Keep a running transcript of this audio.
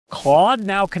Claude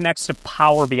now connects to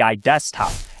Power BI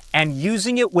Desktop, and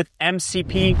using it with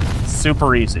MCP,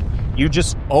 super easy. You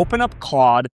just open up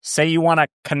Claude, say you want to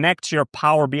connect to your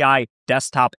Power BI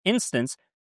Desktop instance.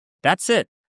 That's it.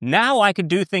 Now I can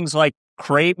do things like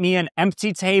create me an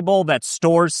empty table that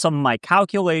stores some of my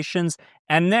calculations,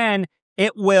 and then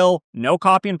it will, no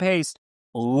copy and paste,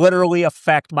 literally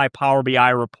affect my Power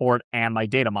BI report and my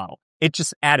data model. It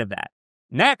just added that.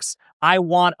 Next, I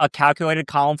want a calculated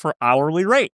column for hourly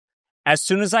rate. As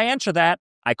soon as I enter that,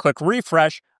 I click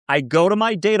refresh, I go to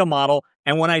my data model,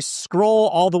 and when I scroll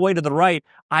all the way to the right,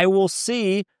 I will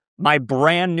see my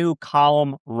brand new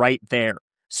column right there.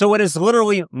 So it is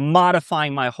literally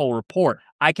modifying my whole report.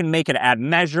 I can make it add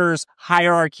measures,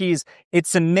 hierarchies.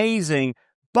 It's amazing.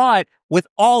 But with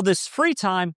all this free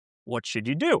time, what should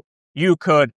you do? You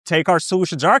could take our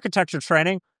solutions architecture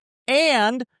training,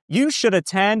 and you should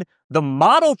attend the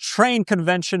Model Train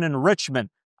Convention in Richmond.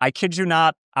 I kid you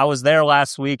not, I was there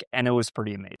last week and it was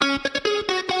pretty amazing.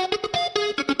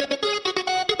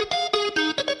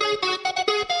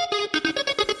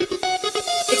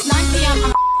 It's 9 p.m.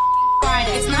 on a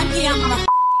Friday. It's 9 p.m. on a